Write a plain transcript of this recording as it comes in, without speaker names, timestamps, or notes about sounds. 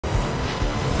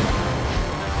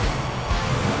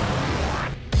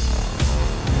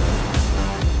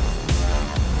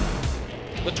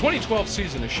2012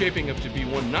 season is shaping up to be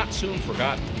one not soon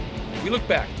forgotten. We look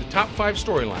back at the top 5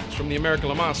 storylines from the American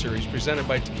Le Mans Series presented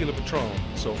by Tequila Patron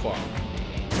so far.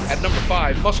 At number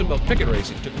 5, Muscle Milk Picket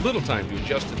Racing took little time to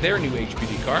adjust to their new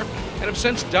HPD car and have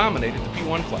since dominated the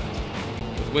P1 class.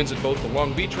 With wins at both the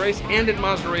Long Beach race and at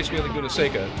Mazda Raceway Laguna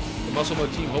Seca, the Muscle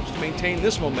Milk team hopes to maintain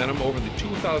this momentum over the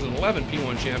 2011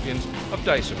 P1 champions of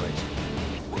Dyson Racing.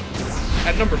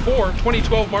 At number 4,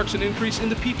 2012 marks an increase in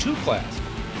the P2 class.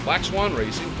 Black Swan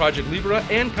Racing, Project Libra,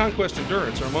 and Conquest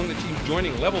Endurance are among the teams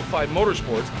joining Level 5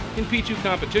 Motorsports in P2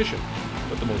 competition,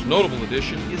 but the most notable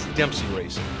addition is Dempsey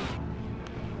Racing.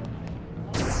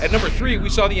 At number 3, we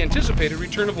saw the anticipated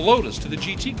return of Lotus to the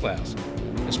GT class.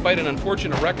 Despite an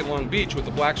unfortunate wreck at Long Beach with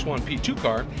the Black Swan P2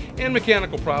 car and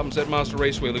mechanical problems at Mazda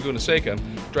Raceway Laguna Seca,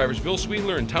 drivers Bill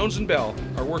Sweedler and Townsend Bell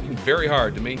are working very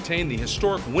hard to maintain the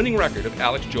historic winning record of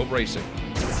Alex Job Racing.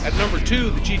 At number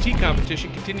 2, the GT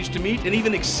competition continues to meet and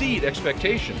even exceed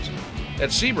expectations. At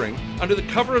Sebring, under the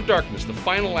cover of darkness, the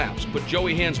final laps put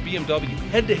Joey Hand's BMW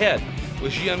head-to-head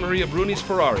with Gianmaria Bruni's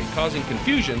Ferrari, causing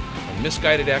confusion and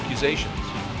misguided accusations.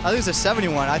 I think it was a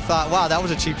 71. I thought, wow, that was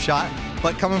a cheap shot.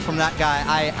 But coming from that guy,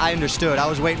 I understood. I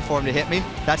was waiting for him to hit me.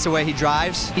 That's the way he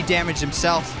drives. He damaged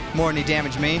himself more than he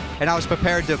damaged me, and I was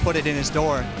prepared to put it in his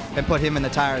door and put him in the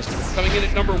tires. Coming in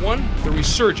at number 1, the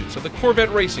resurgence of the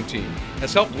Corvette racing team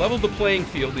has helped level the playing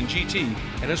field in GT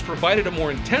and has provided a more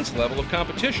intense level of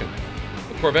competition.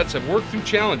 The Corvettes have worked through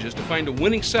challenges to find a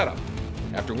winning setup.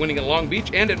 After winning at Long Beach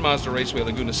and at Mazda Raceway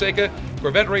Laguna Seca,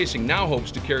 Corvette Racing now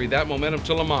hopes to carry that momentum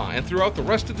to Le Mans and throughout the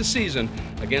rest of the season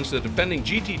against the defending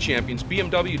GT champions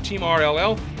BMW Team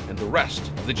RLL and the rest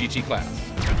of the GT class.